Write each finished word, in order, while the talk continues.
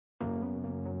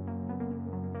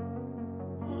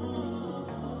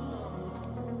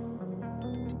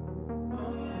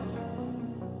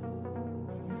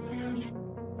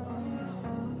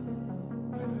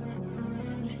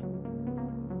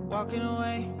walking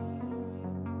away.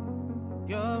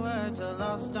 Your words are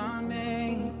lost on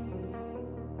me.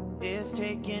 It's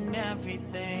taking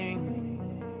everything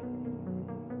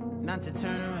not to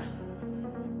turn around.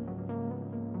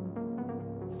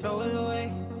 Throw it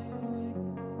away.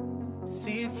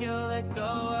 See if you'll let go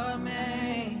of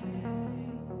me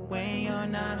when you're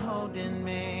not holding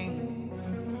me.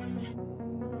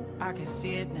 I can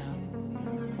see it now.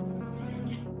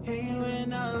 Hey,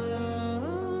 when I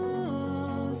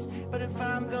lose, but if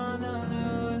I'm gonna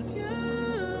lose you,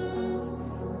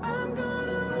 I'm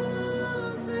gonna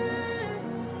lose it.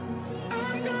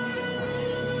 I'm gonna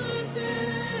lose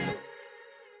it.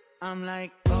 I'm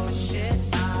like, oh shit,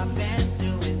 I've been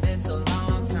doing this a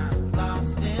long time.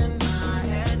 Lost in my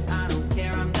head, I don't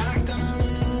care, I'm not gonna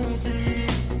lose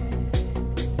it.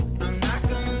 I'm not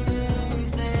gonna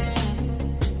lose this.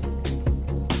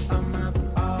 I'm up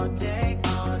all day,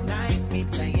 all night,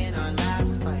 replaying our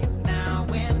last fight. Now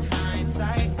in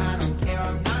hindsight, I don't care,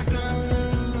 I'm not gonna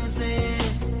lose it.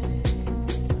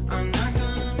 I'm not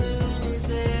gonna lose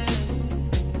this.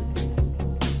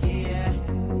 Yeah,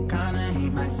 kinda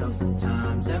hate myself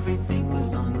sometimes. Everything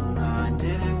was on the line.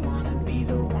 Didn't wanna be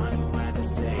the one who had to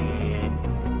say it.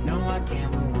 No, I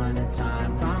can't rewind the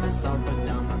time. Promise I'll put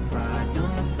down my pride.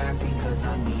 Don't look back because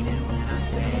I mean it when I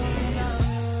say it.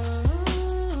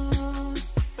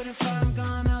 But if I'm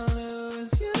gonna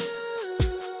lose you,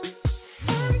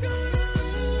 I'm gonna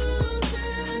lose it.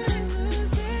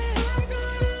 I'm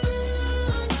gonna lose it.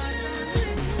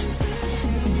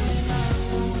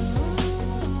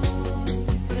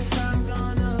 But if I'm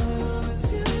gonna lose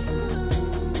you,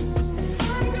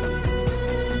 I'm gonna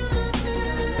lose it.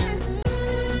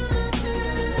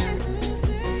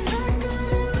 I'm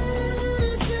gonna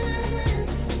lose this.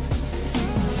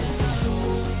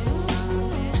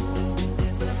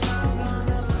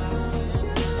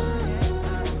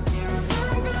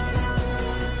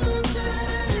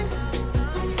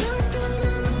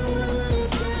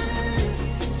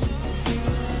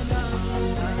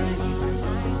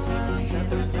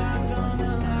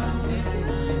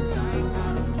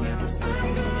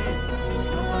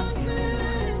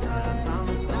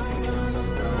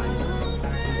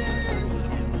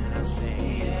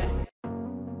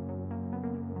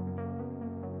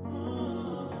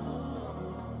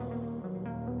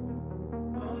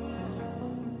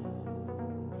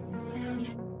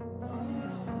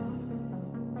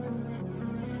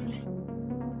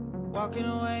 Walking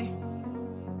away,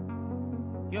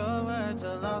 your words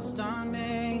are lost on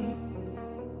me.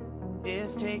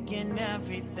 It's taking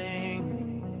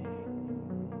everything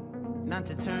not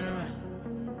to turn around.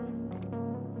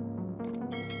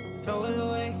 Throw it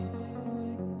away.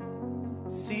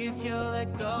 See if you'll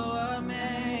let go of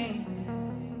me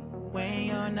when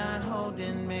you're not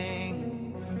holding me.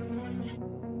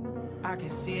 I can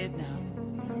see it now.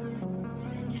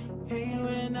 Hey,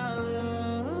 when I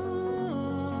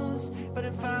lose, but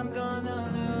if I'm gonna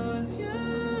lose you,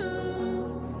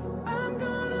 I'm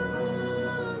gonna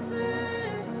lose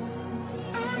it.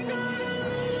 I'm gonna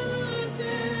lose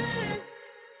it.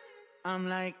 I'm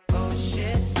like, oh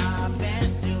shit, I've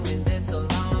been doing this a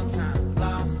long time.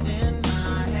 Lost in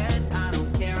my head, I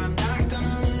don't care, I'm not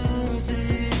gonna lose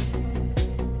it.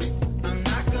 I'm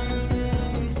not gonna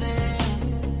lose this.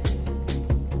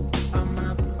 I'm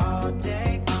up all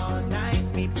day, all night,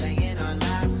 replaying our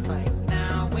last fight.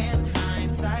 Now in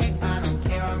hindsight, I don't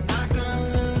care, I'm not gonna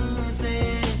lose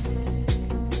it.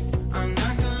 I'm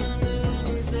not gonna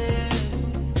lose this.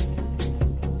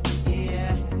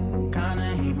 Yeah,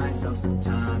 kinda hate myself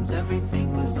sometimes.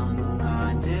 Everything was on the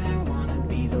line. Didn't wanna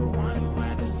be the one who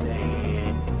had to say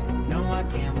it. No, I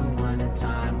can't rewind the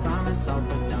time. Promise I'll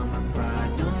put down my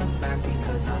pride. Don't look back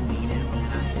because I mean it when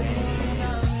I say it.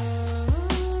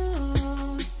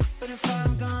 But if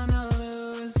I'm gonna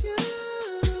lose you,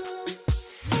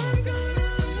 I'm gonna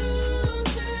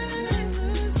lose it.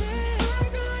 I'm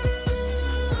gonna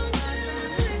lose it.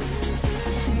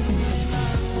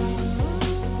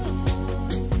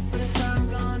 But if I'm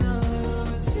gonna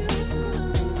lose you,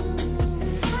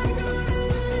 I'm gonna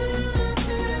lose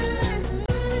it.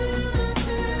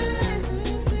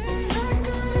 I'm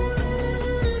gonna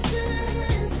lose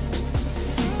this.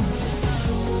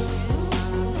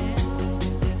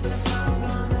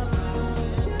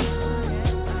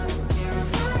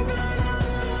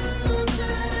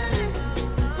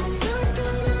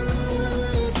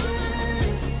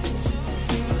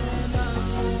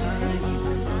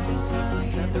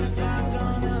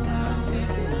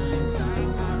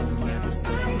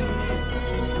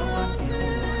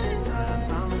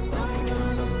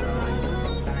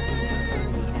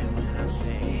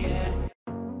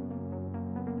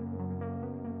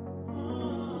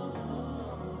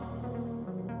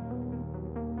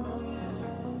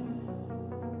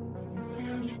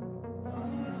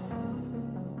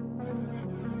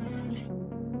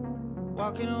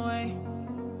 walking away.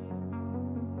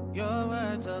 Your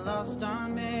words are lost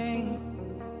on me.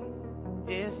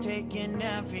 It's taking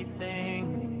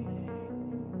everything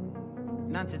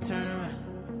not to turn around.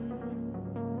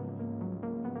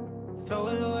 Throw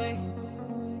it away.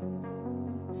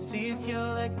 See if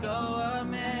you'll let go of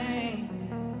me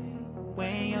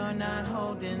when you're not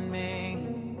holding me.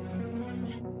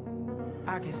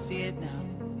 I can see it now.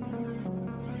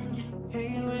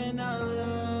 Hey, when I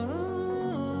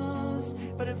lose,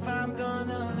 but if I'm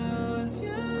gonna lose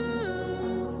you,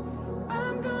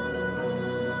 I'm gonna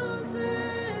lose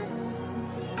it.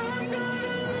 I'm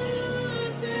gonna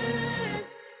lose it.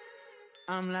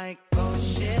 I'm like, oh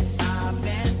shit, I've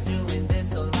been doing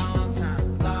this a long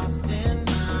time. Lost in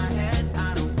my head,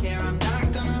 I don't care, I'm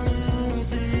not gonna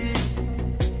lose it.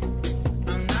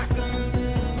 I'm not gonna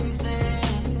lose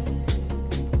this.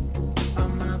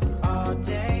 I'm up all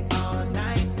day, all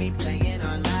night, replaying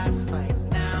our last fight.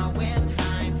 Now in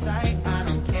hindsight, I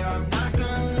don't care, I'm not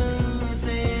gonna lose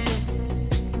it.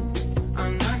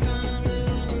 I'm not gonna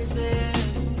lose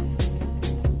this.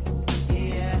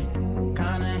 Yeah,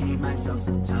 kinda hate myself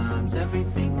sometimes.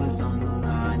 Everything was on the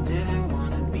line. Didn't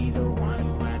wanna be the one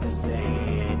who had to say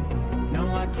it. No,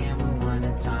 I can't move one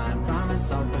at a time.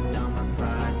 Promise I'll put down my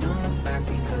pride. Don't look back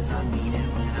because I mean it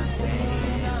when I say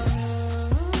it.